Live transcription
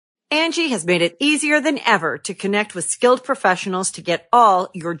Angie has made it easier than ever to connect with skilled professionals to get all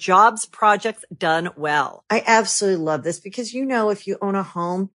your jobs projects done well. I absolutely love this because, if you own a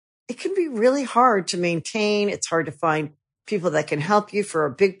home, it can be really hard to maintain. It's hard to find people that can help you for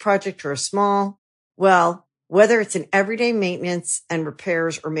a big project or a small. Well, whether it's in everyday maintenance and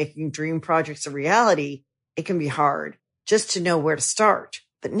repairs or making dream projects a reality, it can be hard just to know where to start.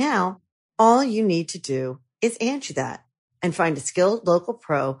 But now all you need to do is Angie that and find a skilled local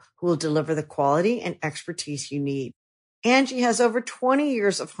pro who will deliver the quality and expertise you need. Angie has over 20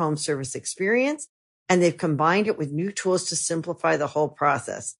 years of home service experience, and they've combined it with new tools to simplify the whole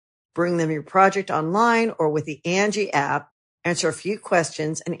process. Bring them your project online or with the Angie app, answer a few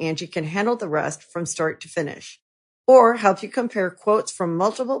questions, and Angie can handle the rest from start to finish. Or help you compare quotes from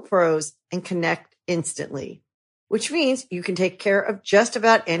multiple pros and connect instantly, which means you can take care of just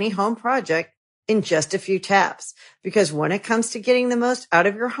about any home project in just a few taps. Because when it comes to getting the most out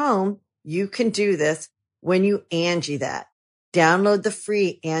of your home, you can do this when you Angie that. Download the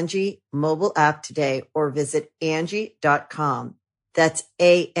free Angie mobile app today or visit Angie.com. That's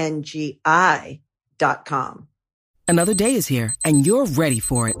ANGI.com. Another day is here, and you're ready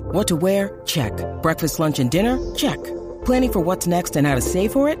for it. What to wear? Check. Breakfast, lunch, and dinner? Check. Planning for what's next and how to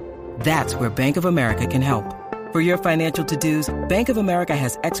save for it? That's where Bank of America can help. For your financial to-dos, Bank of America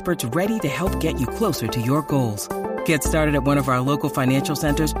has experts ready to help get you closer to your goals. Get started at one of our local financial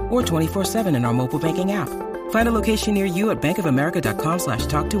centers or 24/7 in our mobile banking app. Find a location near you at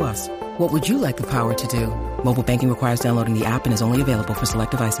bankofamerica.com/talktous. What would you like the power to do? Mobile banking requires downloading the app and is only available for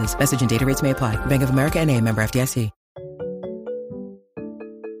select devices. Message and data rates may apply. Bank of America N.A., member FDIC.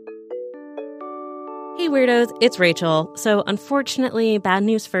 Hey Weirdos, it's Rachel. So unfortunately, bad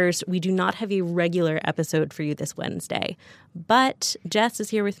news first, we do not have a regular episode for you this Wednesday. But Jess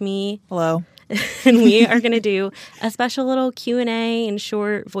is here with me. Hello. And we are going to do a special little Q&A and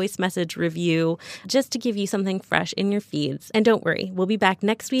short voice message review just to give you something fresh in your feeds. And don't worry, we'll be back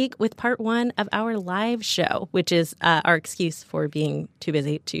next week with part 1 of our live show, which is our excuse for being too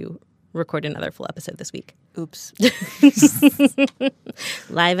busy to record another full episode this week. Oops.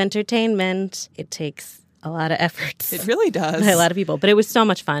 Live entertainment. It takes a lot of efforts. It really does. By a lot of people. But it was so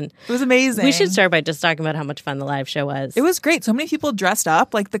much fun. It was amazing. We should start by just talking about how much fun the live show was. It was great. So many people dressed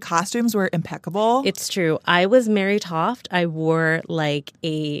up. Like, the costumes were impeccable. It's true. I was Mary Toft. I wore like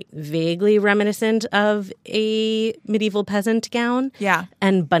a vaguely reminiscent of a medieval peasant gown. Yeah.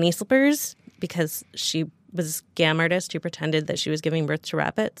 And bunny slippers because she was a scam artist who pretended that she was giving birth to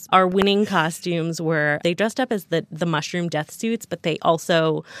rabbits. Our winning costumes were, they dressed up as the mushroom death suits, but they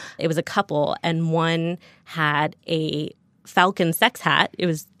also, it was a couple, and one had a falcon sex hat. It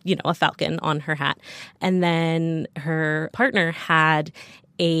was, a falcon on her hat. And then her partner had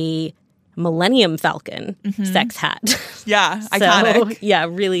a Millennium Falcon sex hat. Yeah, iconic. Yeah,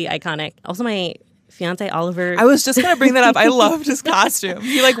 really iconic. Also, my fiance Oliver. I was just going to bring that up. I loved his costume.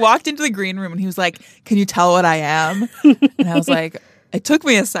 He walked into the green room and he was like, "Can you tell what I am?" And I was like, it took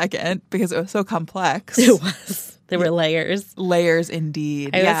me a second because it was so complex. It was. There were layers. Layers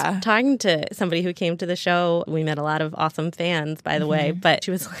indeed. I was talking to somebody who came to the show. We met a lot of awesome fans, by the way. But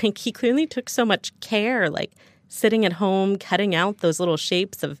she was like, he clearly took so much care, sitting at home, cutting out those little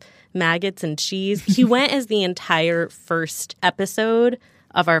shapes of maggots and cheese. He went as the entire first episode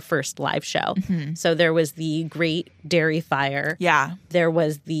of our first live show. So there was the Great Dairy Fire. Yeah. There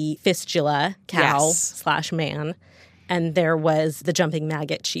was the Fistula cow / man. And there was the Jumping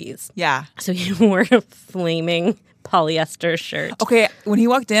Maggot cheese. Yeah. So he wore a flaming polyester shirt. Okay, when he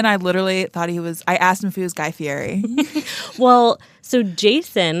walked in, I literally thought I asked him if he was Guy Fieri. Well, so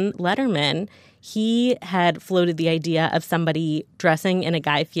Jason Letterman, he had floated the idea of somebody dressing in a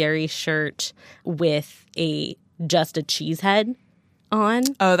Guy Fieri shirt with just a cheese head on.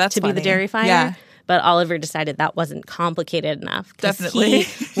 Oh, that's to funny. Be the Dairy Fire. Yeah. But Oliver decided that wasn't complicated enough. Definitely.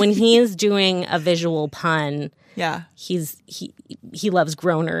 When he is doing a visual pun, yeah, he loves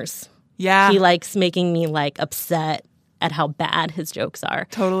groaners. Yeah. He likes making me upset at how bad his jokes are.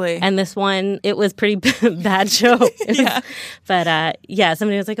 Totally. And this one, it was pretty bad joke. Yeah. But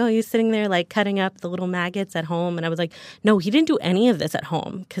somebody was like, "Oh, he's sitting there cutting up the little maggots at home." And I was like, "No, he didn't do any of this at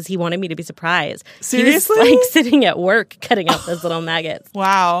home because he wanted me to be surprised." Seriously? He was sitting at work cutting up those little maggots.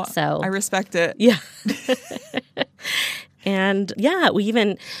 Wow. So I respect it. Yeah. And yeah, we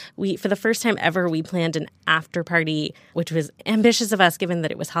for the first time ever, we planned an after party, which was ambitious of us given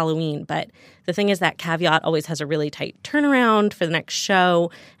that it was Halloween. But the thing is that Caveat always has a really tight turnaround for the next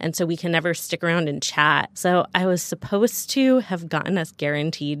show. And so we can never stick around and chat. So I was supposed to have gotten us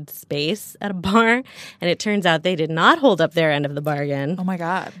guaranteed space at a bar. And it turns out they did not hold up their end of the bargain. Oh, my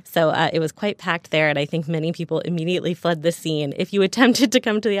God. So it was quite packed there. And I think many people immediately fled the scene. If you attempted to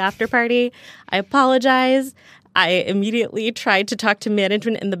come to the after party, I apologize. I immediately tried to talk to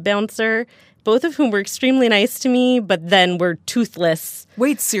management and the bouncer, both of whom were extremely nice to me, but then were toothless.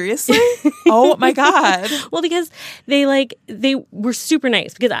 Wait, seriously? Oh, my God. Well, because they were super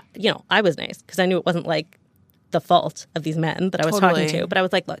nice because, I was nice because I knew it wasn't like the fault of these men that I was talking to. But I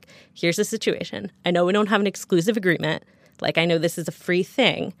was like, look, here's the situation. I know we don't have an exclusive agreement. Like, I know this is a free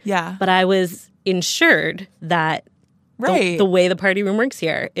thing. Yeah. But I was insured that the way the party room works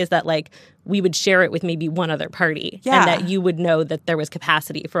here is that, like, we would share it with maybe one other party. Yeah. And that you would know that there was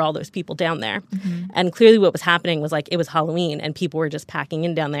capacity for all those people down there. Mm-hmm. And clearly what was happening was, like, it was Halloween and people were just packing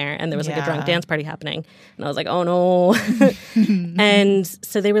in down there and there was, like, a drunk dance party happening. And I was like, oh, no. And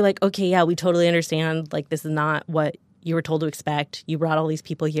so they were like, okay, yeah, we totally understand. Like, this is not what you were told to expect. You brought all these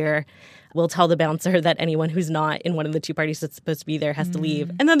people here. We'll tell the bouncer that anyone who's not in one of the two parties that's supposed to be there has to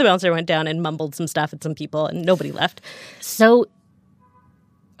leave. And then the bouncer went down and mumbled some stuff at some people and nobody left. So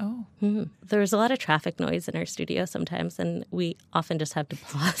there was a lot of traffic noise in our studio sometimes, and we often just have to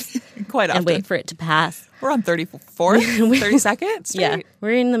pause Quite often. and wait for it to pass. We're on 34th, 32nd Street. Yeah,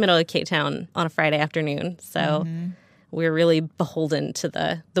 we're in the middle of K-Town on a Friday afternoon, so we're really beholden to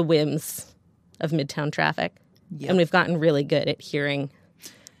the whims of Midtown traffic. Yep. And we've gotten really good at hearing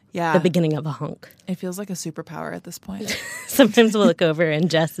the beginning of a honk. It feels like a superpower at this point. Sometimes we'll look over and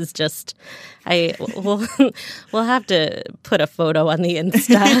Jess is just, we'll have to put a photo on the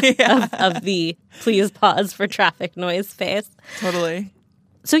Insta of the please pause for traffic noise face. Totally.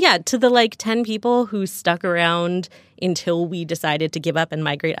 So yeah, to the 10 people who stuck around until we decided to give up and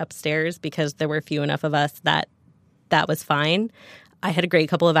migrate upstairs because there were few enough of us that was fine. I had a great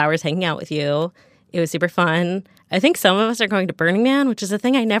couple of hours hanging out with you. It was super fun. I think some of us are going to Burning Man, which is a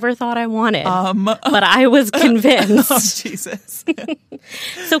thing I never thought I wanted. But I was convinced. Oh, Jesus.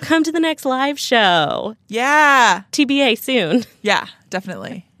 So come to the next live show. Yeah. TBA soon. Yeah,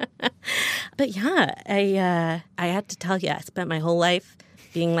 definitely. But yeah, I had to tell you, I spent my whole life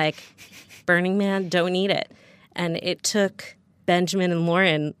being like, Burning Man, don't need it. And it took Benjamin and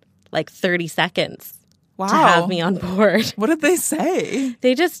Lauren 30 seconds to have me on board. What did they say?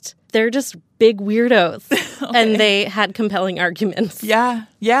 They're just big weirdos. Okay. And they had compelling arguments. Yeah.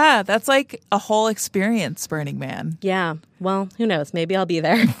 Yeah. That's like a whole experience, Burning Man. Yeah. Well, who knows? Maybe I'll be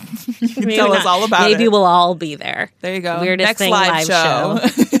there. You can tell us all about it. Maybe we'll all be there. There you go. Weirdest Next thing live show.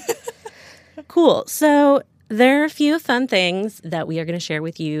 Cool. So there are a few fun things that we are going to share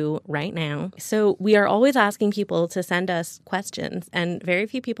with you right now. So we are always asking people to send us questions, and very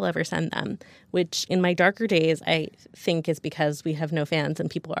few people ever send them, which in my darker days, I think is because we have no fans and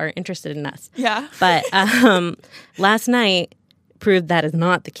people are interested in us. Yeah. But last night proved that is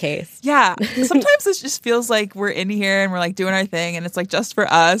not the case. Yeah. Sometimes it just feels like we're in here and we're doing our thing and it's just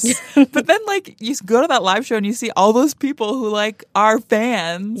for us. But then you go to that live show and you see all those people who are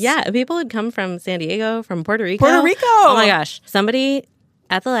fans. Yeah. People had come from San Diego, from Puerto Rico. Oh my gosh. Somebody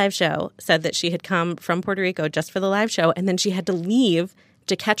at the live show said that she had come from Puerto Rico just for the live show and then she had to leave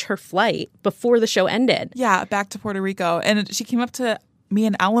to catch her flight before the show ended. Yeah. Back to Puerto Rico. And she came up to me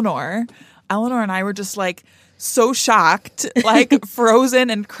and Eleanor. Eleanor and I were just so shocked,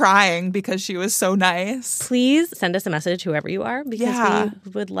 frozen and crying because she was so nice. Please send us a message, whoever you are, because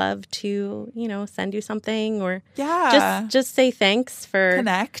we would love to, send you something or just say thanks for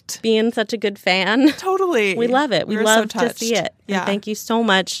connect, being such a good fan. Totally. We love it. We love so to see it. Yeah. And thank you so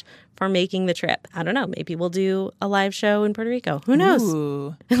much for making the trip. I don't know. Maybe we'll do a live show in Puerto Rico. Who knows?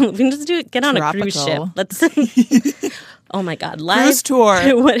 Ooh. We can just get on a cruise ship. Let's. Oh my God. Live cruise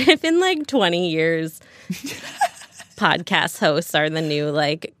tour. What if in 20 years podcast hosts are the new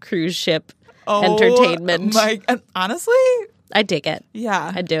entertainment? Honestly, I dig it.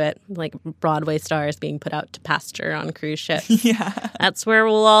 Yeah. I'd do it. Broadway stars being put out to pasture on cruise ships. Yeah. That's where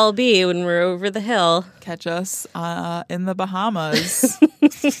we'll all be when we're over the hill. Catch us in the Bahamas.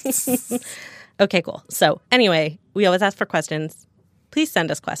 Okay, cool. So anyway, we always ask for questions. Please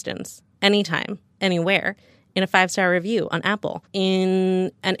send us questions anytime, anywhere, in a 5-star review on Apple,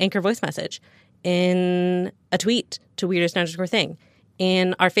 in an Anchor voice message, in a tweet to weirdest_thing,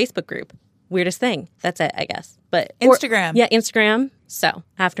 in our Facebook group, weirdest thing. That's it, I guess. But Instagram. Yeah, Instagram. So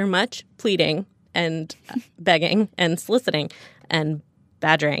after much pleading and begging and soliciting and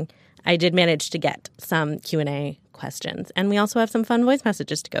badgering, I did manage to get some Q&A questions. And we also have some fun voice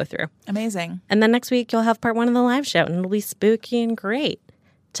messages to go through. Amazing. And then next week, you'll have part 1 of the live show, and it'll be spooky and great.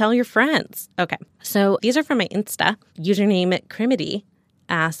 Tell your friends. Okay, so these are from my Insta. Username Crimity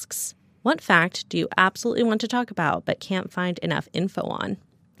asks, what fact do you absolutely want to talk about but can't find enough info on?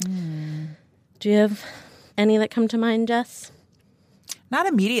 Do you have any that come to mind, Jess? Not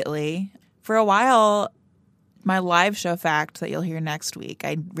immediately. For a while, my live show fact that you'll hear next week,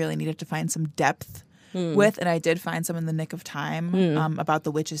 I really needed to find some depth with, and I did find some in the nick of time about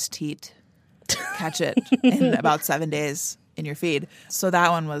the witch's teat. Catch it in about 7 days in your feed. So that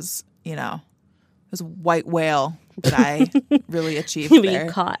one was, it was a white whale that I really achieved there.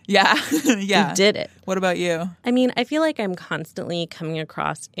 You caught. Yeah. Yeah. You did it. What about you? I mean, I feel like I'm constantly coming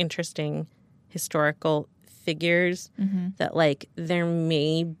across interesting historical figures that, like, there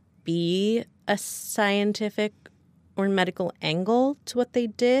may be a scientific or medical angle to what they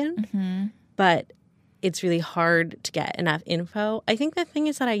did, but it's really hard to get enough info. I think the thing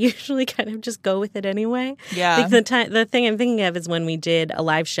is that I usually kind of just go with it anyway. Yeah. Like the thing I'm thinking of is when we did a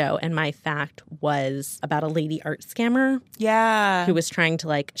live show and my fact was about a lady art scammer. Yeah. Who was trying to,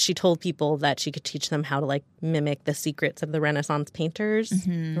 like, she told people that she could teach them how to, like, mimic the secrets of the Renaissance painters,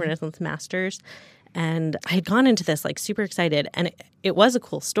 the Renaissance masters. And I had gone into this, like, super excited, and it was a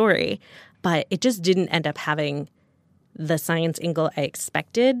cool story, but it just didn't end up having the science angle I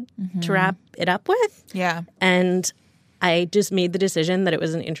expected to wrap it up with. Yeah. And I just made the decision that it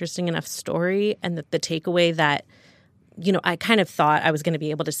was an interesting enough story, and that the takeaway that, I kind of thought I was going to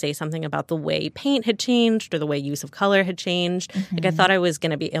be able to say something about the way paint had changed or the way use of color had changed. Like, I thought I was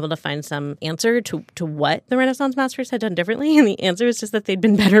going to be able to find some answer to what the Renaissance masters had done differently. And the answer was just that they'd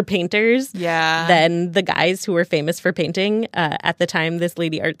been better painters than the guys who were famous for painting at the time this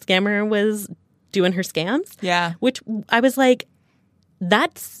lady art scammer was doing her scams. Yeah. Which I was like,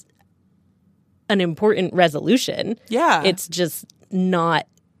 that's an important resolution. Yeah. It's just not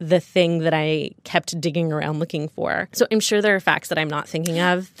the thing that I kept digging around looking for. So I'm sure there are facts that I'm not thinking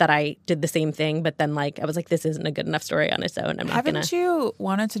of that I did the same thing, but then, like, I was like, this isn't a good enough story on its own. I'm not Haven't you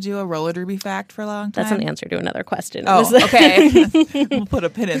wanted to do a roller derby fact for a long time? That's an answer to another question. Oh, okay. We'll put a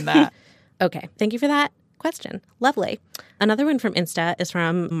pin in that. Okay. Thank you for that question. Lovely. Another one from Insta is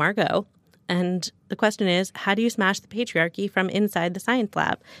from Margot. And the question is, how do you smash the patriarchy from inside the science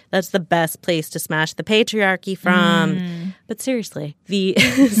lab? That's the best place to smash the patriarchy from. But seriously, the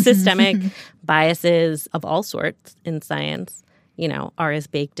systemic biases of all sorts in science, are as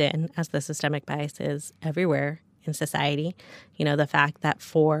baked in as the systemic biases everywhere in society. The fact that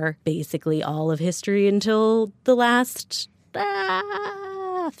for basically all of history until the last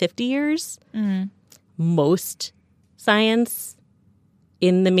 50 years, most science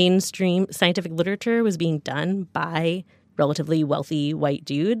in the mainstream scientific literature was being done by relatively wealthy white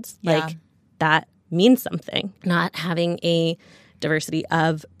dudes. Yeah. Like, that means something. Not having a diversity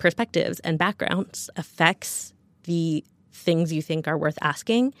of perspectives and backgrounds affects the things you think are worth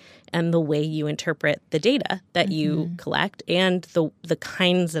asking and the way you interpret the data that you collect and the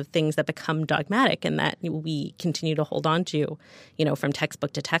kinds of things that become dogmatic and that we continue to hold on to, from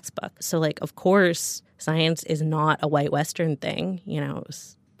textbook to textbook. So, like, of course, science is not a white Western thing. It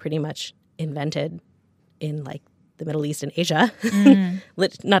was pretty much invented in, like, the Middle East and Asia.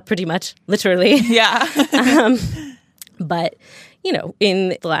 Not pretty much, literally. Yeah. But,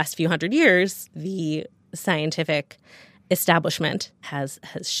 in the last few hundred years, the scientific establishment has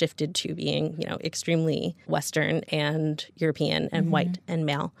shifted to being, extremely Western and European and white and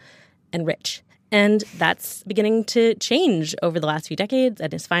male and rich. And that's beginning to change over the last few decades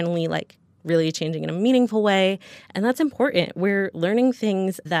and is finally, like, really changing in a meaningful way. And that's important. We're learning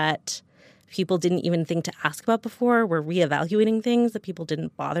things that people didn't even think to ask about before. We're reevaluating things that people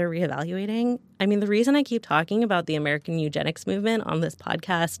didn't bother reevaluating. I mean, the reason I keep talking about the American eugenics movement on this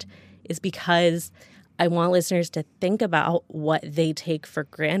podcast is because I want listeners to think about what they take for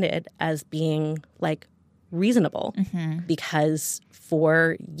granted as being, like, reasonable. Because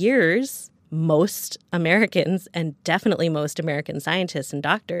for years, most Americans, and definitely most American scientists and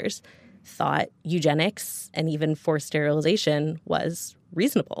doctors, thought eugenics and even forced sterilization was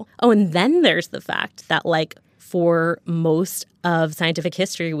reasonable. Oh, and then there's the fact that, like, for most of scientific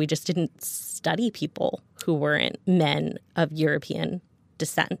history, we just didn't study people who weren't men of European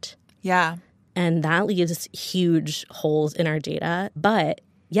descent. Yeah. And that leaves huge holes in our data. But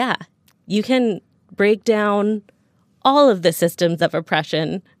yeah, you can break down all of the systems of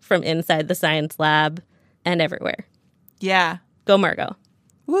oppression from inside the science lab and everywhere. Yeah. Go, Margot.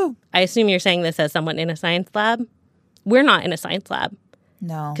 Woo. I assume you're saying this as someone in a science lab. We're not in a science lab.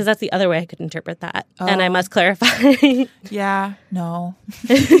 No. Because that's the other way I could interpret that. And I must clarify. Yeah. No.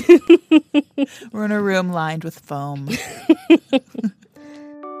 We're in a room lined with foam.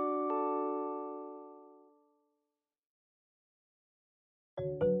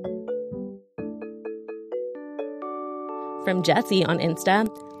 From Jessie on Insta,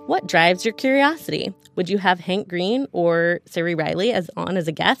 what drives your curiosity? Would you have Hank Green or Siri Riley on as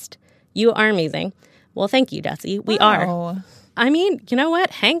a guest? You are amazing. Well, thank you, Jessie. We are. I mean, you know what?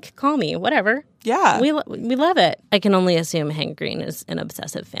 Hank, call me. Whatever. Yeah. We love it. I can only assume Hank Green is an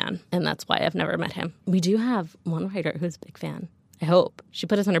obsessive fan, and that's why I've never met him. We do have one writer who's a big fan. I hope. She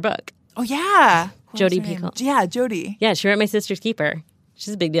put us on her book. Oh, yeah. Jodi Picoult. Yeah, Jodi. Yeah, she wrote My Sister's Keeper.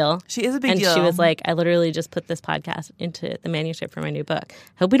 She's a big deal. She is a big deal. And she was like, I literally just put this podcast into the manuscript for my new book.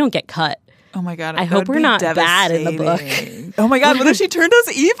 I hope we don't get cut. Oh, my God. I hope we're not bad in the book. Oh, my God. What if she turned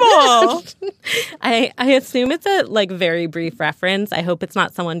us evil? I assume it's a very brief reference. I hope it's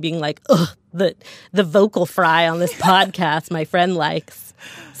not someone being like, ugh, the vocal fry on this podcast my friend likes.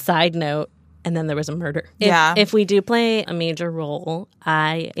 Side note. And then there was a murder. If we do play a major role,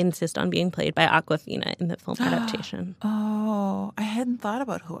 I insist on being played by Awkwafina in the film adaptation. Oh, I hadn't thought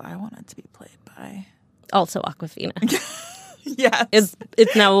about who I wanted to be played by. Also Awkwafina. Yes.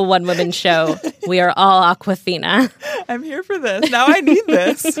 It's now a one-woman show. We are all Awkwafina. I'm here for this. Now I need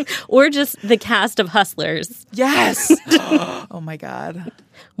this. Or just the cast of Hustlers. Yes. Oh, my God.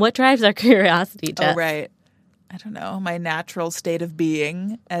 What drives our curiosity, Jess? Oh, right. I don't know, my natural state of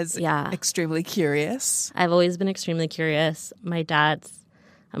being as extremely curious. I've always been extremely curious. My dad's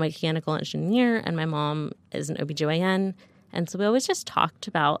a mechanical engineer and my mom is an OBGYN. And so we always just talked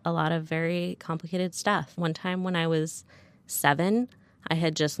about a lot of very complicated stuff. One time when I was 7, I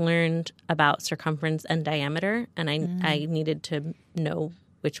had just learned about circumference and diameter, and I needed to know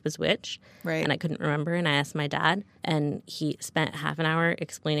which was which. Right. And I couldn't remember, and I asked my dad, and he spent half an hour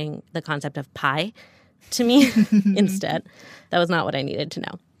explaining the concept of pi to me instead. That was not what I needed to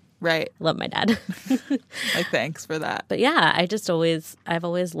know. Right. I love my dad. Thanks for that. But yeah, I've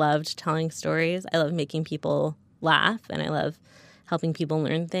always loved telling stories. I love making people laugh, and I love helping people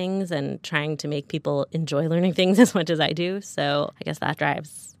learn things and trying to make people enjoy learning things as much as I do. So I guess that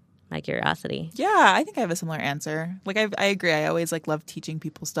drives my curiosity. Yeah, I think I have a similar answer. I agree. I always love teaching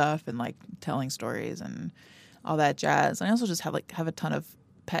people stuff and telling stories and all that jazz. And I also just have a ton of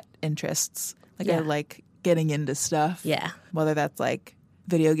pet interests. I like getting into stuff. Yeah. Whether that's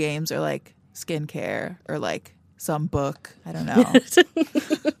video games or skincare or some book. I don't know.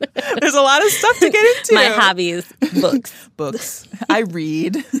 There's a lot of stuff to get into. My hobbies, books. Books. I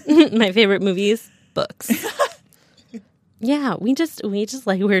read. My favorite movies, books. Yeah, we just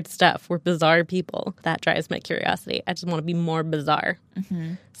like weird stuff. We're bizarre people. That drives my curiosity. I just want to be more bizarre.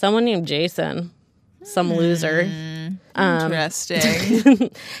 Mm-hmm. Someone named Jason. Some loser.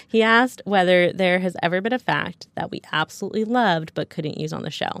 Interesting. He asked whether there has ever been a fact that we absolutely loved but couldn't use on the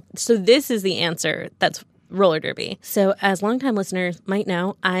show. So this is the answer. That's roller derby. So as longtime listeners might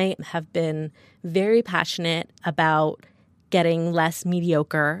know, I have been very passionate about getting less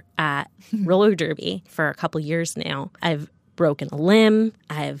mediocre at roller derby for a couple years now. I've broken a limb.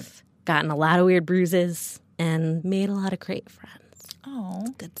 I've gotten a lot of weird bruises and made a lot of great friends. Oh,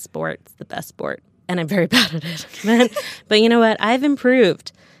 it's good sport. It's the best sport. And I'm very bad at it. But you know what? I've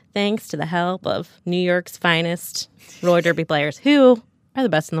improved thanks to the help of New York's finest roller derby players who are the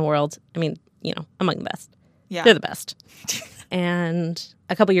best in the world. I mean, among the best. Yeah. They're the best. And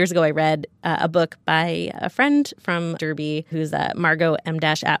a couple years ago, I read a book by a friend from Derby who's Margot M.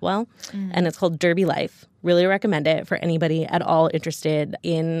 Atwell, and it's called Derby Life. Really recommend it for anybody at all interested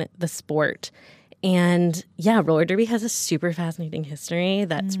in the sport. And yeah, roller derby has a super fascinating history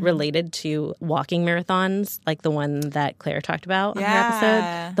that's related to walking marathons, like the one that Claire talked about on her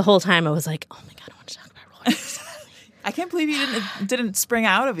episode. The whole time I was like, oh my God, I want to talk about roller derby so badly. I can't believe it didn't spring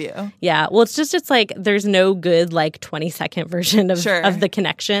out of you. Yeah, well, it's there's no good 20-second version of the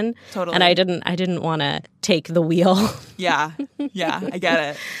connection. Totally. And I didn't want to take the wheel. Yeah, I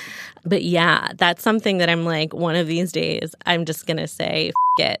get it. But yeah, that's something that I'm one of these days, I'm just going to say F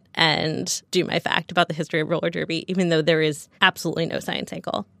it and do my fact about the history of roller derby, even though there is absolutely no science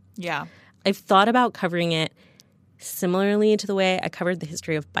angle. Yeah. I've thought about covering it similarly to the way I covered the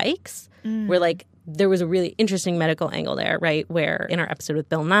history of bikes, where there was a really interesting medical angle there, right? Where in our episode with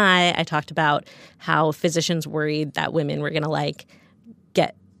Bill Nye, I talked about how physicians worried that women were going to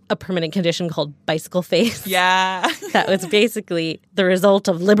get a permanent condition called bicycle face. Yeah. That was basically the result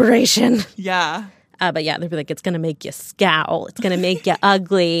of liberation. Yeah. But yeah, they'd be it's going to make you scowl. It's going to make you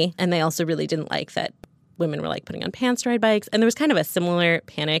ugly. And they also really didn't like that women were putting on pants to ride bikes. And there was kind of a similar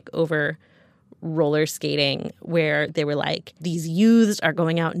panic over roller skating where they were like, these youths are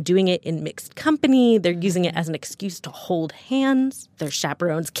going out and doing it in mixed company. They're using it as an excuse to hold hands. Their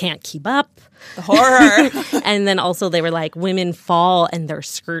chaperones can't keep up. The horror. And then also they were like, women fall and their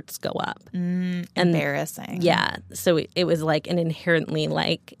skirts go up. Embarrassing. Yeah. So it was like an inherently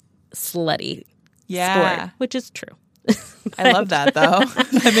like slutty sport, which is true. I love that, though.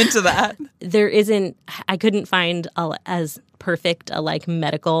 I'm into that. I couldn't find as perfect a like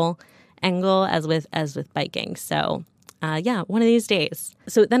medical angle as with biking. So one of these days.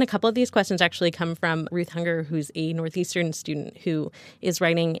 So then a couple of these questions actually come from Ruth Hunger, who's a Northeastern student who is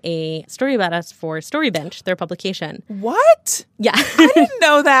writing a story about us for Storybench, their publication. What? Yeah. I didn't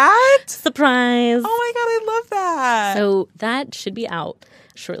know that. Surprise. Oh my God, I love that. So that should be out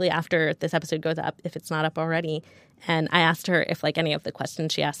shortly after this episode goes up, if it's not up already. And I asked her if like any of the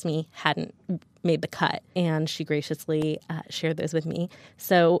questions she asked me hadn't made the cut, and she graciously shared those with me.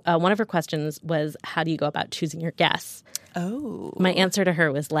 So one of her questions was, how do you go about choosing your guests? Oh. My answer to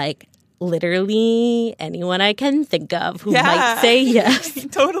her was like, literally anyone I can think of who might say yes.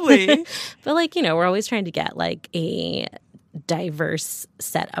 Totally. But like, we're always trying to get like a diverse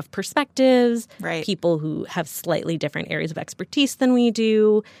set of perspectives, right? People who have slightly different areas of expertise than we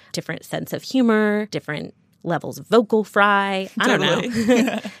do, different sense of humor, different levels of vocal fry. I don't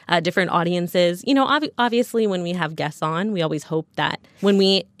know. Different audiences. Obviously when we have guests on, we always hope that when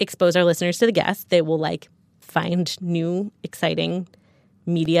we expose our listeners to the guests, they will like find new, exciting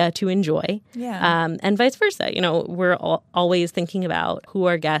media to enjoy. Yeah. And vice versa. We're always thinking about who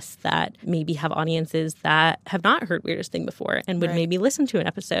are guests that maybe have audiences that have not heard Weirdest Thing before and would maybe listen to an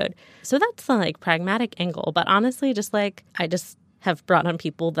episode. So that's the like pragmatic angle. But honestly, just like I just have brought on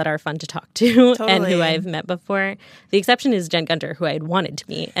people that are fun to talk to and who I've met before. The exception is Jen Gunter, who I had wanted to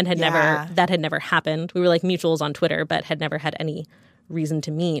meet and had never happened. We were like mutuals on Twitter, but had never had any reason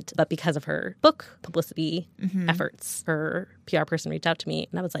to meet. But because of her book publicity efforts, her PR person reached out to me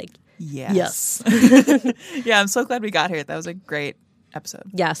and I was like, yes. Yeah, I'm so glad we got here. That was a great episode.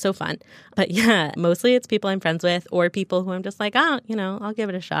 Yeah, so fun. But yeah, mostly it's people I'm friends with or people who I'm just like, I'll give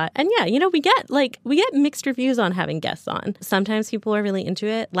it a shot. And yeah, we get mixed reviews on having guests on. Sometimes people are really into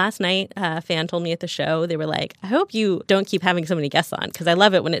it. Last night, a fan told me at the show, they were like, I hope you don't keep having so many guests on because I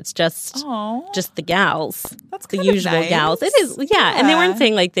love it when it's just the gals. That's the usual nice. Gals. It is, yeah. And they weren't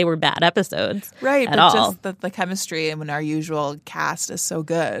saying like they were bad episodes. Right, at but all. Just the chemistry and when our usual cast is so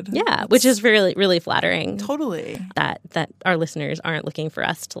good. Yeah, which is really, really flattering. Totally. That our listeners aren't looking for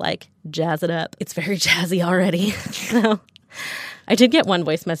us to like jazz it up. It's very jazzy already. So I did get one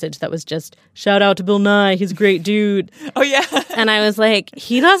voice message that was just, shout out to Bill Nye, he's a great dude. Oh yeah. And I was like,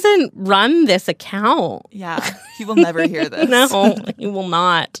 he doesn't run this account. Yeah, he will never hear this. No, he will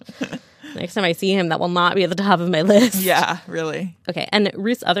not. Next time I see him, that will not be at the top of my list. Yeah, really. Okay, and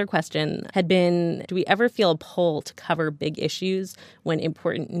Ruth's other question had been, do we ever feel a pull to cover big issues when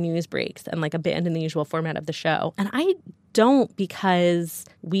important news breaks and like abandon the usual format of the show? And I don't, because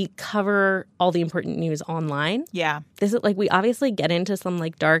we cover all the important news online. Yeah. This is like, we obviously get into some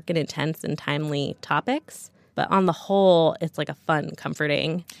like dark and intense and timely topics. But on the whole, it's like a fun,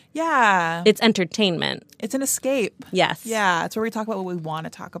 comforting. Yeah. It's entertainment. It's an escape. Yes. Yeah. It's where we talk about what we want to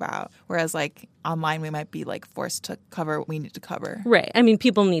talk about. Whereas like online, we might be like forced to cover what we need to cover. Right. I mean,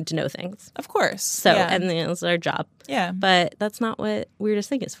 people need to know things. Of course. So, and it's our job. Yeah. But that's not what Weirdest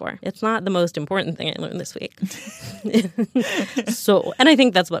Thing is for. It's not the most important thing I learned this week. So, and I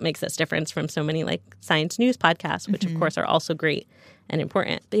think that's what makes us different from so many like science news podcasts, which of course are also great and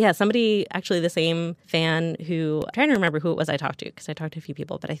important. But yeah, somebody, actually the same fan who, I'm trying to remember who it was I talked to, because I talked to a few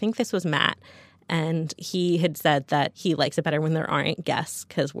people, but I think this was Matt. And he had said that he likes it better when there aren't guests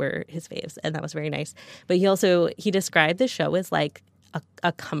because we're his faves. And that was very nice. But he described the show as like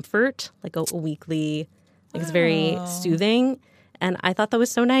a comfort, like a weekly, like it's very soothing. And I thought that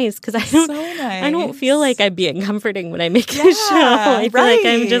was so nice because I don't feel like I'm being comforting when I make a show. I feel like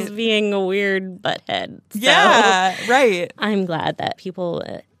I'm just being a weird butthead. So yeah, right. I'm glad that people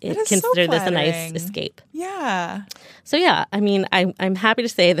consider this a nice escape. Yeah. So yeah, I mean, I'm happy to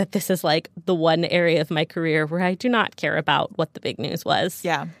say that this is like the one area of my career where I do not care about what the big news was.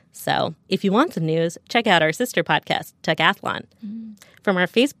 Yeah. So if you want some news, check out our sister podcast, Techathlon. From our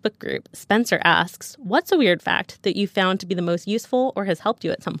Facebook group, Spencer asks, what's a weird fact that you found to be the most useful or has helped you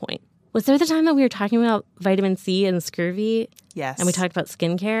at some point? Was there the time that we were talking about vitamin C and scurvy? Yes. And we talked about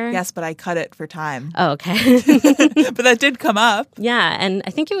skincare? Yes, but I cut it for time. Oh, okay. But that did come up. Yeah, and I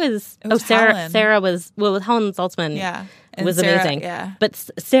think it was Helen. Sarah was, with Helen Saltzman. Yeah. And was Sarah, amazing. Yeah. But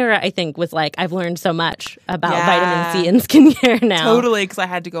Sarah, I think, was like, I've learned so much about vitamin C and skincare now. Totally, because I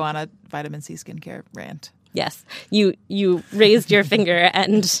had to go on a vitamin C skincare rant. Yes. You raised your finger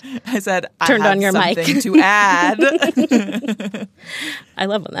and I said, turned I have on your mic. something to add. I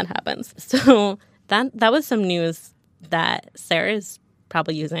love when that happens. So that was some news that Sarah is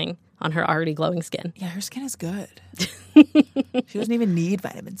probably using on her already glowing skin. Yeah, her skin is good. She doesn't even need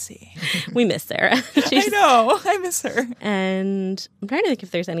vitamin C. We miss Sarah. I know. I miss her. And I'm trying to think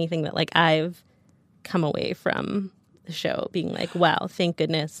if there's anything that like I've come away from the show being like, wow, thank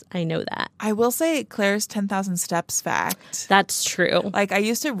goodness I know that. I will say Claire's 10,000 steps fact. That's true. Like, I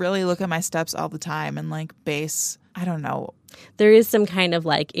used to really look at my steps all the time and like base, I don't know. There is some kind of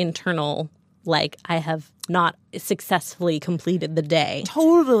like internal, like I have not successfully completed the day.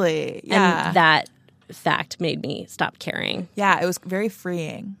 Totally. Yeah. And that fact made me stop caring. Yeah, it was very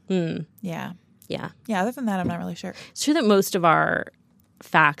freeing. Mm. Yeah. Yeah. Yeah, other than that, I'm not really sure. It's true that most of our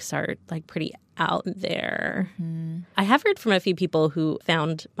facts are like pretty out there. Mm-hmm. I have heard from a few people who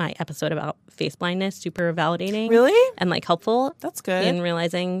found my episode about face blindness super validating. Really? And like helpsel. That's good. In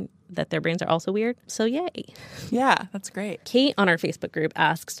realizing that their brains are also weird. So yay. Yeah, that's great. Kate on our Facebook group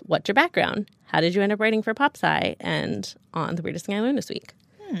asks, what's your background? How did you end up writing for PopSci and on The Weirdest Thing I Learned This Week?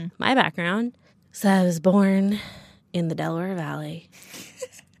 My background. So I was born in the Delaware Valley,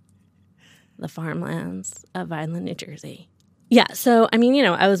 the farmlands of Vineland, New Jersey. Yeah, so, I mean, you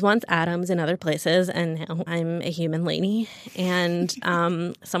know, I was once Adams in other places, and now I'm a human lady. And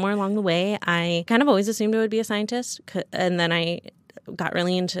somewhere along the way, I kind of always assumed I would be a scientist. And then I got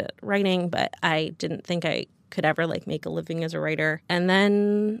really into writing, but I didn't think I could ever, like, make a living as a writer. And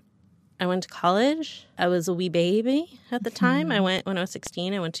then I went to college. I was a wee baby at the time. I went when I was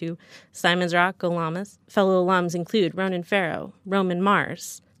 16. I went to Simon's Rock, Go Llamas. Fellow alums include Ronan Farrow, Roman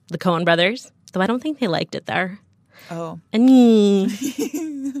Mars, the Coen brothers, though I don't think they liked it there. Oh. And me.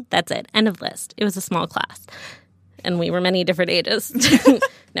 That's it. End of list. It was a small class. And we were many different ages.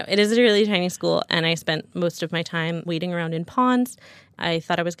 No, it is a really tiny school. And I spent most of my time wading around in ponds. I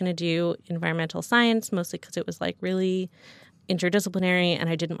thought I was going to do environmental science, mostly because it was like really interdisciplinary. And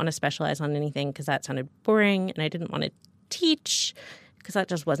I didn't want to specialize on anything because that sounded boring. And I didn't want to teach because that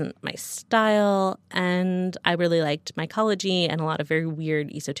just wasn't my style. And I really liked mycology and a lot of very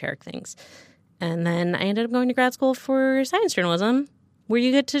weird esoteric things. And then I ended up going to grad school for science journalism, where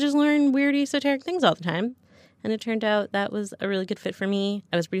you get to just learn weird esoteric things all the time. And it turned out that was a really good fit for me.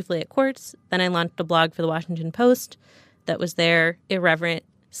 I was briefly at Quartz. Then I launched a blog for the Washington Post that was their irreverent,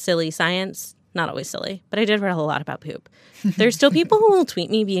 silly science. Not always silly, but I did write a lot about poop. There's still people who will tweet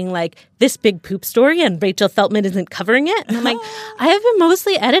me being like, this big poop story and Rachel Feltman isn't covering it. And I'm like, I have been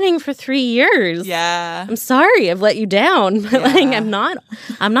mostly editing for 3 years. Yeah. I'm sorry I've let you down. But like I'm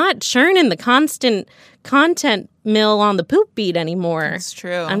not churning the constant content mill on the poop beat anymore. It's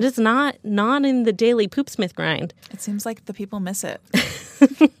true. I'm just not in the daily poopsmith grind. It seems like the people miss it.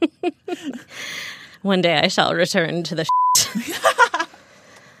 One day I shall return to the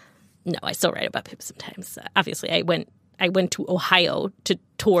No, I still write about poop sometimes. Obviously, I went to Ohio to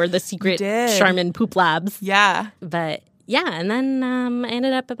tour the secret Charmin poop labs. Yeah. But yeah, and then I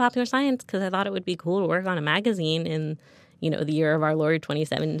ended up at Popular Science because I thought it would be cool to work on a magazine in, you know, the year of our Lord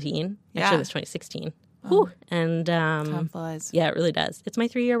 2017. Yeah. Actually, it was 2016. Oh. And time flies. Yeah, it really does. It's my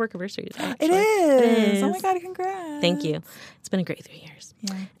 3-year work anniversary today. It is. Oh my God, congrats. Thank you. It's been a great 3 years.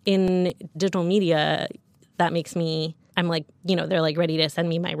 Yeah. In digital media, that makes me, I'm like, you know, they're like ready to send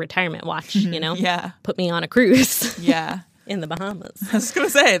me my retirement watch, you know? Yeah. Put me on a cruise. Yeah. In the Bahamas. I was going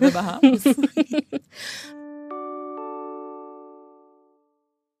to say, the Bahamas.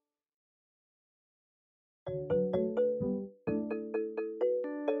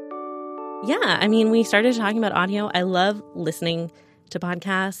 Yeah, I mean, we started talking about audio. I love listening to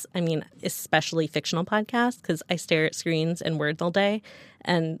podcasts. I mean, especially fictional podcasts because I stare at screens and words all day.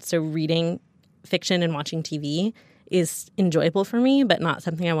 And so reading fiction and watching TV is enjoyable for me, but not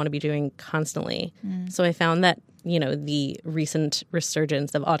something I want to be doing constantly. So I found that, you know, the recent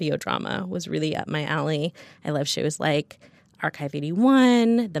resurgence of audio drama was really up my alley. I love shows like Archive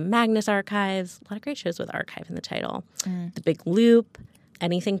 81, the Magnus Archives, a lot of great shows with archive in the title. The Big Loop,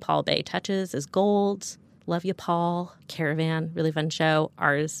 anything Paul Bay touches is gold. Love you, Paul. Caravan, really fun show.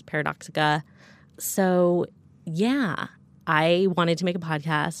 Ars Paradoxica. So, yeah, I wanted to make a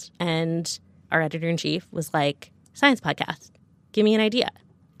podcast, and our editor-in-chief was like, science podcast. Give me an idea.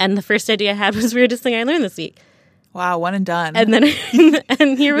 And the first idea I had was Weirdest Thing I Learned This Week. Wow, one and done. And then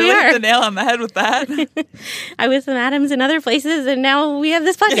and here we really are. hit the nail on the head with that. I was some Adams in other places, and now we have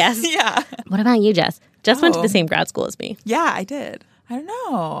this podcast. Yeah. What about you, Jess? Jess went to the same grad school as me. Yeah, I did. I don't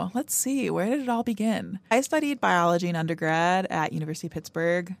know. Let's see. Where did it all begin? I studied biology in undergrad at University of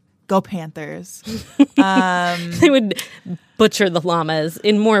Pittsburgh. Go Panthers. They would butcher the llamas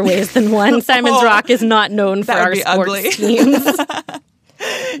in more ways than one. Simon's Rock is not known for our sports teams.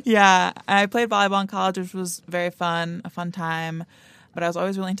 Yeah, I played volleyball in college, which was very fun, a fun time. But I was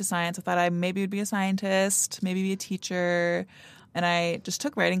always really into science. I thought I maybe would be a scientist, maybe be a teacher. And I just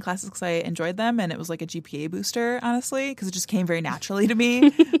took writing classes because I enjoyed them. And it was like a GPA booster, honestly, because it just came very naturally to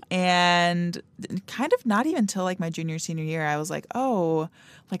me. And kind of not even until like my junior, senior year, I was like, oh,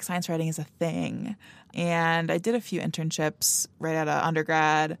 like science writing is a thing. And I did a few internships right out of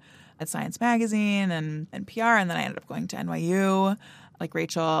undergrad at Science Magazine and PR. And then I ended up going to NYU, like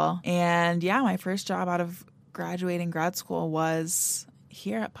Rachel. And yeah, my first job out of graduating grad school was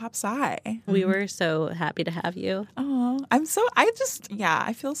here at Pop Sci. We were so happy to have you. Oh, I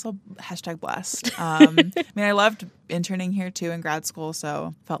feel so #blessed. I mean, I loved interning here too in grad school,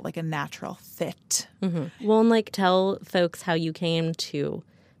 so felt like a natural fit. Mm-hmm. Well, and like tell folks how you came to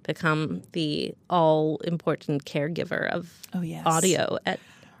become the all-important caregiver of audio at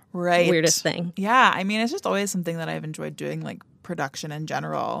Weirdest Thing. Yeah, I mean, it's just always something that I've enjoyed doing, like production in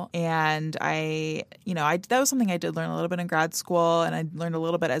general. And that was something I did learn a little bit in grad school, and I learned a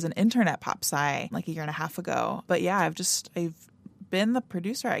little bit as an intern at Pop Sci like a year and a half ago. But yeah, I've been the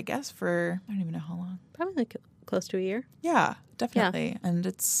producer, I guess, for I don't even know how long. Probably like close to a year. Yeah, definitely. Yeah. And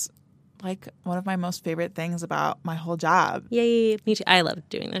it's like one of my most favorite things about my whole job. Yay, me too. I love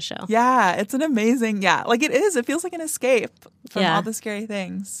doing this show. Yeah, it's an amazing, like it is. It feels like an escape from all the scary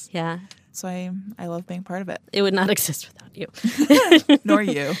things. Yeah. So I love being part of it. It would not exist without you. Nor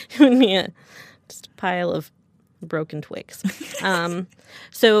you. It would be just a pile of broken twigs.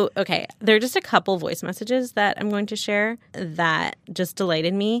 So, okay, there are just a couple voice messages that I'm going to share that just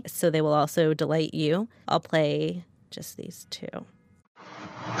delighted me, so they will also delight you. I'll play just these two.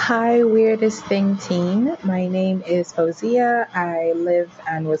 Hi, Weirdest Thing team. My name is Fozia. I live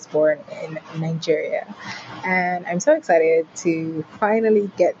and was born in Nigeria. And I'm so excited to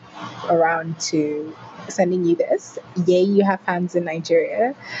finally get around to sending you this. Yay, you have fans in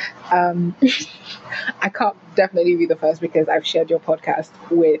Nigeria. I can't definitely be the first because I've shared your podcast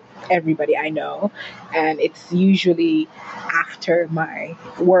with everybody I know. And it's usually after my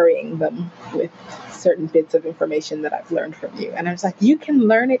worrying them with certain bits of information that I've learned from you. And I was like, you can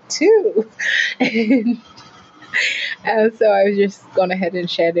learn it too. And so I just gone ahead and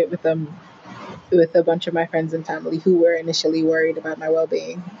shared it with them, with a bunch of my friends and family who were initially worried about my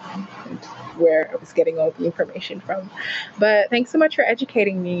well-being and where I was getting all the information from. But thanks so much for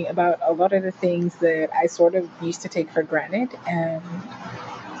educating me about a lot of the things that I sort of used to take for granted. And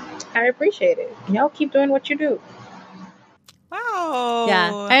I appreciate it. Y'all keep doing what you do. Wow.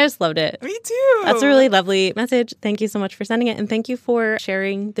 Yeah, I just loved it. Me too. That's a really lovely message. Thank you so much for sending it. And thank you for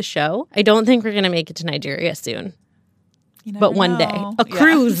sharing the show. I don't think we're going to make it to Nigeria soon. But one day. A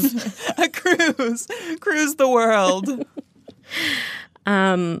cruise. A cruise. Cruise the world.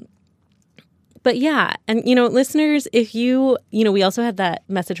 But yeah, and listeners, if you we also had that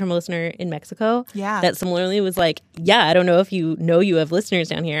message from a listener in Mexico that similarly was like, yeah, I don't know if you know you have listeners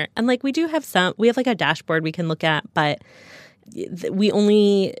down here. And like we have like a dashboard we can look at, but we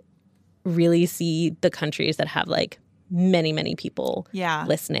only really see the countries that have like many, many people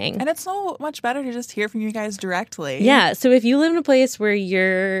listening. And it's so much better to just hear from you guys directly. Yeah. So if you live in a place where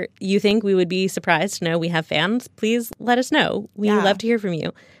you think we would be surprised to know we have fans, please let us know. We love to hear from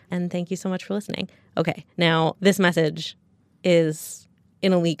you. And thank you so much for listening. Okay. Now, this message is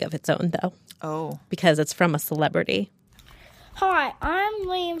in a league of its own, though. Oh. Because it's from a celebrity. Hi, I'm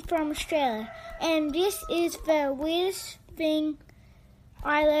Liam from Australia. And this is the weirdest thing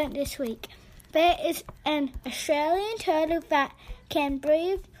I learned this week. There is an Australian turtle that can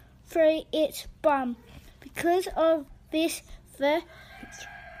breathe through its bum. Because of this, the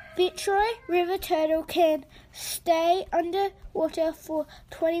Fitzroy River turtle can stay underwater for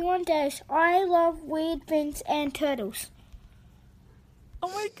 21 days. I love weird things and turtles. Oh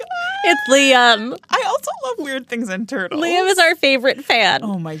my God. It's Liam. I also love weird things and turtles. Liam is our favorite fan.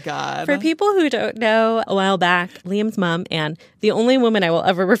 Oh my God. For people who don't know, a while back, Liam's mom, and the only woman I will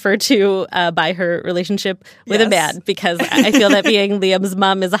ever refer to by her relationship with a man, because I feel that being Liam's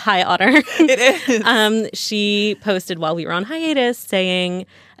mom is a high honor. It is. She posted while we were on hiatus saying,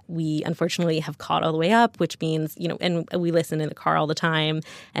 we unfortunately have caught all the way up, which means, and we listen in the car all the time.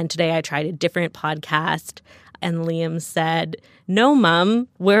 And today I tried a different podcast. And Liam said, no, Mom,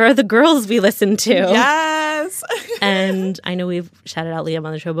 where are the girls we listen to? Yes. And I know we've shouted out Liam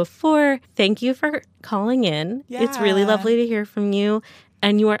on the show before. Thank you for calling in. Yeah. It's really lovely to hear from you.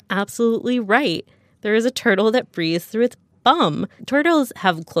 And you are absolutely right. There is a turtle that breathes through its bum. Turtles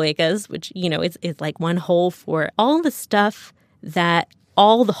have cloacas, which, is like one hole for all the stuff that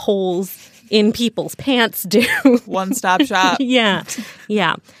all the holes in people's pants do. One-stop shop. Yeah.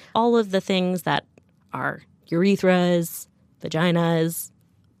 All of the things that are urethras, vaginas,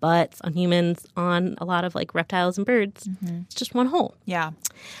 butts on humans, on a lot of like reptiles and birds. It's just one hole. Yeah.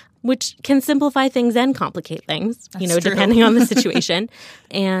 Which can simplify things and complicate things, That's true. Depending on the situation.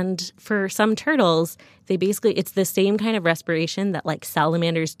 And for some turtles, it's the same kind of respiration that like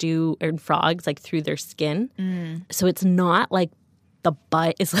salamanders do and frogs, like through their skin. So it's not like the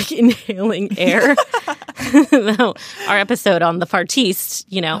butt is like inhaling air. Though our episode on the fartiste,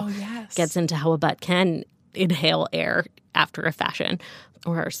 gets into how a butt can inhale air after a fashion,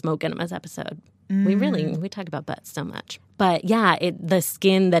 or our smoke enemas episode. We talk about butts so much. But yeah, the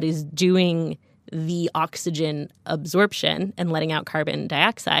skin that is doing the oxygen absorption and letting out carbon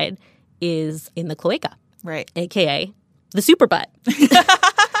dioxide is in the cloaca. Right. AKA the super butt.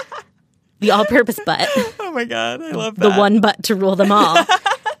 The all-purpose butt. Oh my God, I love that. The one butt to rule them all.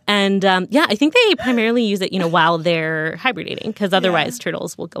 And I think they primarily use it, while they're hibernating, because otherwise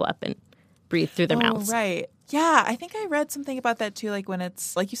turtles will go up and breathe through their mouths. Right. Yeah, I think I read something about that too. Like when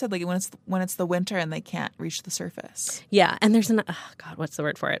it's, like you said, like when it's the winter and they can't reach the surface. Yeah, and there's what's the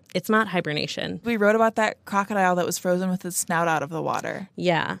word for it? It's not hibernation. We wrote about that crocodile that was frozen with its snout out of the water.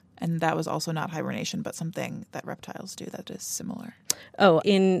 Yeah. And that was also not hibernation, but something that reptiles do that is similar. Oh,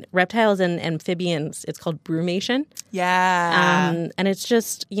 in reptiles and amphibians, it's called brumation. Yeah. And it's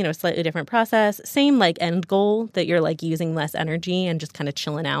just, slightly different process. Same like end goal, that you're like using less energy and just kind of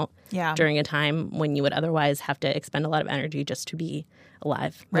chilling out during a time when you would otherwise have to expend a lot of energy just to be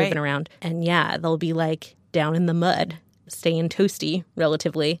alive, moving around. And they'll be like down in the mud, staying toasty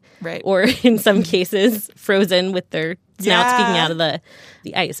relatively. Right. Or in some cases, frozen with their snouts peeking out of the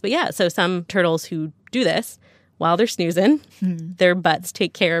ice. But so some turtles who do this, while they're snoozing, their butts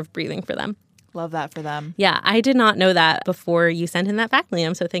take care of breathing for them. Love that for them. Yeah, I did not know that before you sent in that fact,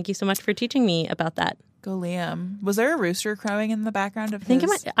 Liam. So thank you so much for teaching me about that. Go, Liam. Was there a rooster crowing in the background of I think it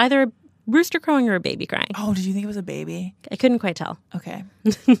might either a rooster crowing or a baby crying. Oh, did you think it was a baby? I couldn't quite tell. Okay.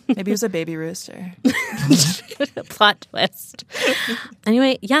 Maybe it was a baby rooster. Plot twist.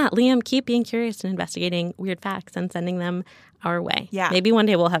 Anyway, Liam, keep being curious and investigating weird facts and sending them our way. Yeah. Maybe one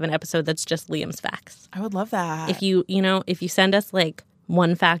day we'll have an episode that's just Liam's facts. I would love that. If you send us like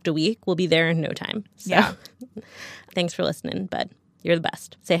one fact a week, we'll be there in no time. So yeah. Thanks for listening, bud. You're the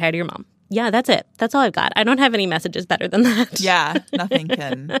best. Say hi to your mom. Yeah, that's it. That's all I've got. I don't have any messages better than that. Yeah, nothing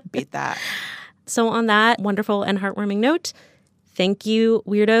can beat that. So on that wonderful and heartwarming note, thank you,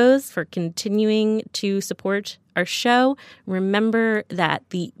 weirdos, for continuing to support our show. Remember that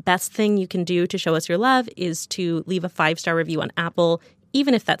the best thing you can do to show us your love is to leave a 5-star review on Apple,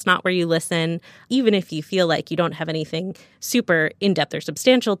 even if that's not where you listen, even if you feel like you don't have anything super in-depth or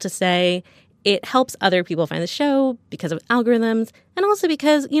substantial to say. It helps other people find the show because of algorithms, and also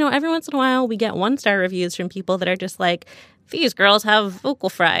because, every once in a while we get 1-star reviews from people that are just like, these girls have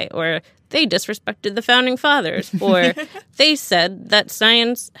vocal fry, or they disrespected the founding fathers, or they said that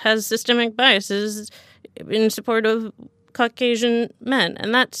science has systemic biases in support of Caucasian men,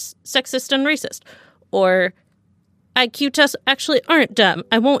 and that's sexist and racist. Or IQ tests actually aren't dumb.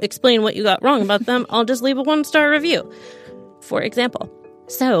 I won't explain what you got wrong about them. I'll just leave a 1-star review, for example.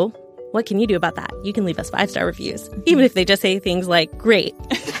 So what can you do about that? You can leave us 5-star reviews, even if they just say things like, great,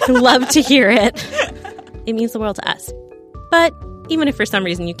 love to hear it. It means the world to us. But even if for some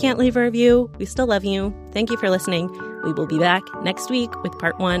reason you can't leave a review, we still love you. Thank you for listening. We will be back next week with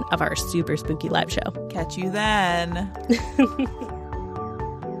part 1 of our super spooky live show. Catch you then.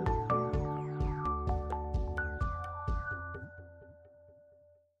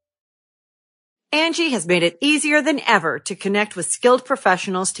 Angie has made it easier than ever to connect with skilled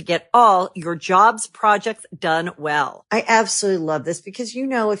professionals to get all your jobs projects done well. I absolutely love this because,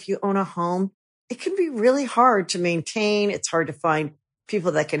 if you own a home, it can be really hard to maintain. It's hard to find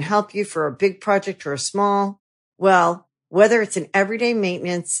people that can help you for a big project or a small. Well, whether it's in everyday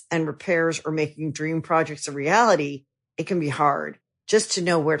maintenance and repairs or making dream projects a reality, it can be hard just to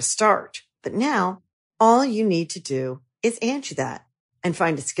know where to start. But now all you need to do is Angie that and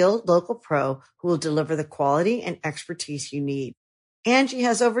find a skilled local pro who will deliver the quality and expertise you need. Angie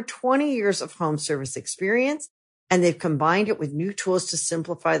has over 20 years of home service experience, and they've combined it with new tools to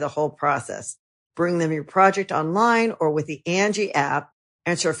simplify the whole process. Bring them your project online or with the Angie app,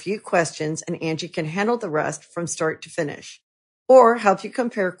 answer a few questions, and Angie can handle the rest from start to finish. Or help you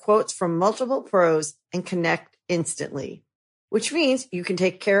compare quotes from multiple pros and connect instantly, which means you can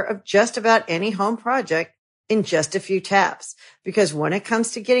take care of just about any home project in just a few taps. Because when it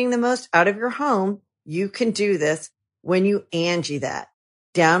comes to getting the most out of your home, you can do this when you Angie that.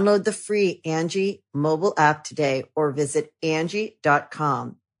 Download the free Angie mobile app today or visit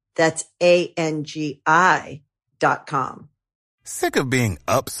Angie.com. That's ANGI.com. Sick of being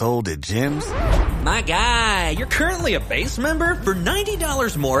upsold at gyms? My guy, you're currently a base member. For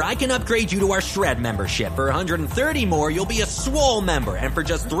 $90 more, I can upgrade you to our Shred membership. For $130 more, you'll be a Swole member. And for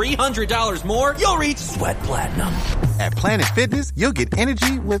just $300 more, you'll reach Sweat Platinum. At Planet Fitness, you'll get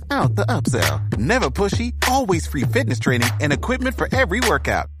energy without the upsell. Never pushy, always free fitness training and equipment for every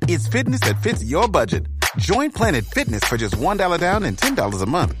workout. It's fitness that fits your budget. Join Planet Fitness for just $1 down and $10 a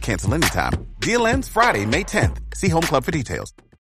month. Cancel anytime. Deal ends Friday, May 10th. See Home Club for details.